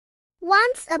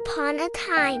Once upon a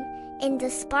time, in the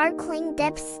sparkling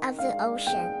depths of the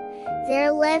ocean,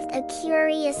 there lived a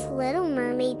curious little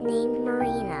mermaid named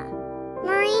Marina.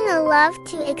 Marina loved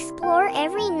to explore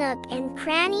every nook and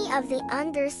cranny of the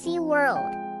undersea world,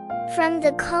 from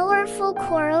the colorful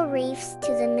coral reefs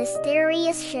to the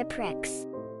mysterious shipwrecks.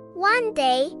 One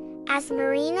day, as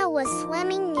Marina was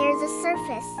swimming near the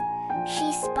surface,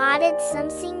 she spotted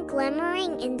something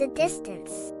glimmering in the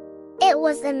distance. It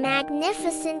was a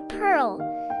magnificent pearl,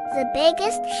 the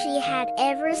biggest she had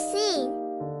ever seen.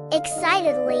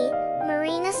 Excitedly,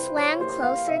 Marina swam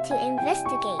closer to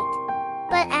investigate.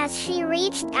 But as she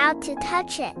reached out to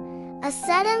touch it, a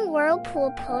sudden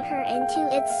whirlpool pulled her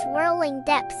into its swirling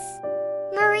depths.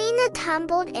 Marina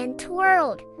tumbled and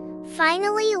twirled,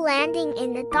 finally landing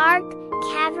in a dark,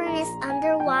 cavernous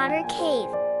underwater cave.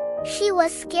 She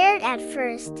was scared at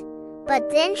first, but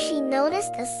then she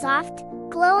noticed a soft,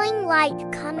 glowing light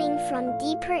coming from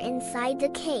deeper inside the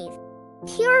cave.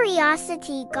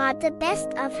 Curiosity got the best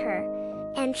of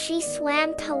her, and she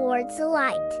swam towards the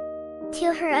light.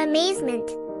 To her amazement,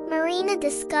 Marina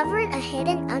discovered a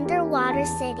hidden underwater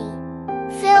city,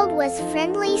 filled with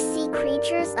friendly sea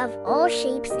creatures of all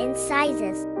shapes and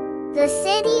sizes. The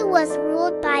city was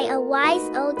ruled by a wise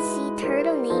old sea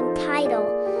turtle named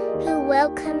Tidal, who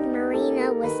welcomed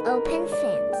Marina with open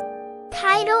fins.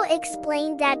 Tidal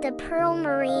explained that the pearl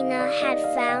Marina had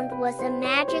found was a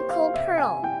magical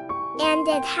pearl, and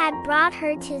it had brought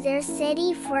her to their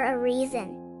city for a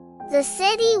reason. The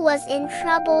city was in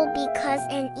trouble because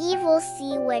an evil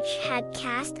sea witch had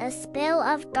cast a spell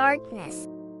of darkness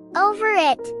over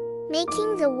it,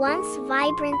 making the once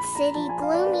vibrant city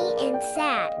gloomy and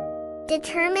sad.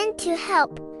 Determined to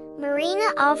help, Marina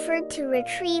offered to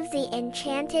retrieve the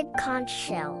enchanted conch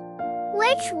shell,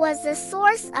 which was the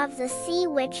source of the sea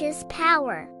witch's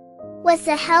power. With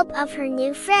the help of her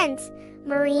new friends,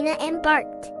 Marina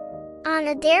embarked on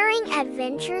a daring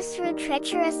adventure through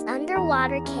treacherous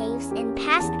underwater caves and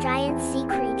past giant sea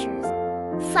creatures.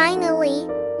 Finally,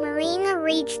 Marina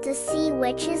reached the sea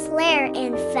witch's lair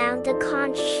and found the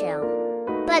conch shell.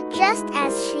 But just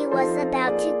as she was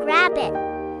about to grab it,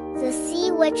 the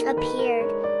sea witch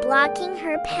appeared, blocking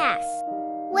her path.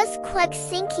 With quick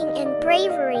thinking and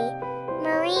bravery,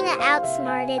 Marina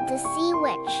outsmarted the sea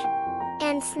witch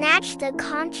and snatched the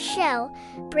conch shell,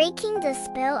 breaking the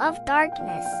spell of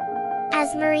darkness.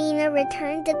 As Marina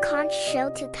returned the conch shell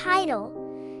to Tidal,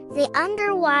 the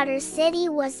underwater city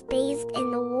was bathed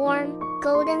in a warm,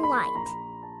 golden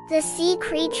light. The sea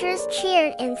creatures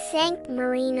cheered and thanked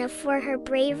Marina for her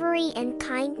bravery and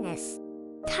kindness.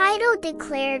 Tidal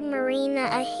declared Marina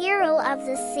a hero of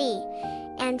the sea,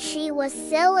 and she was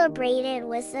celebrated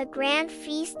with a grand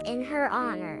feast in her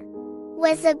honor.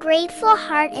 With a grateful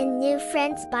heart and new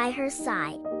friends by her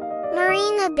side,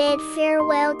 Marina bid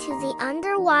farewell to the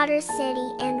underwater city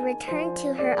and returned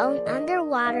to her own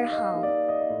underwater home.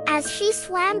 As she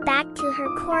swam back to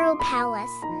her coral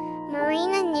palace,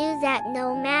 Marina knew that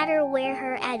no matter where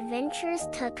her adventures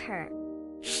took her,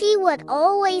 she would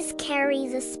always carry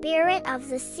the spirit of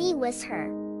the sea with her.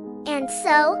 And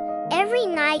so, every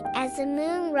night as the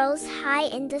moon rose high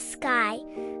in the sky,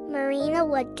 Marina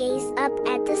would gaze up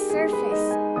at the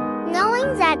surface,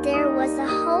 knowing that there was a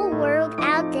whole world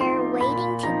out there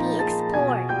waiting to be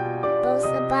explored, both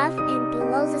above and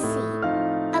below the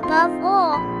sea. Above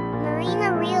all,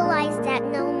 Marina realized that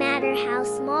no matter how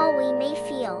small we may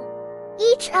feel,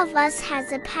 each of us has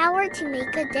the power to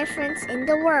make a difference in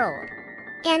the world.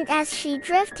 And as she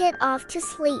drifted off to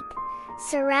sleep,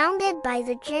 surrounded by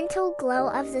the gentle glow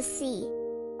of the sea,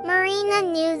 Marina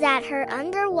knew that her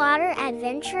underwater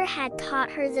adventure had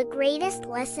taught her the greatest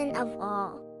lesson of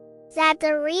all, that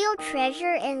the real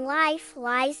treasure in life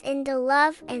lies in the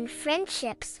love and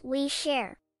friendships we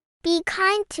share. Be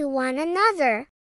kind to one another,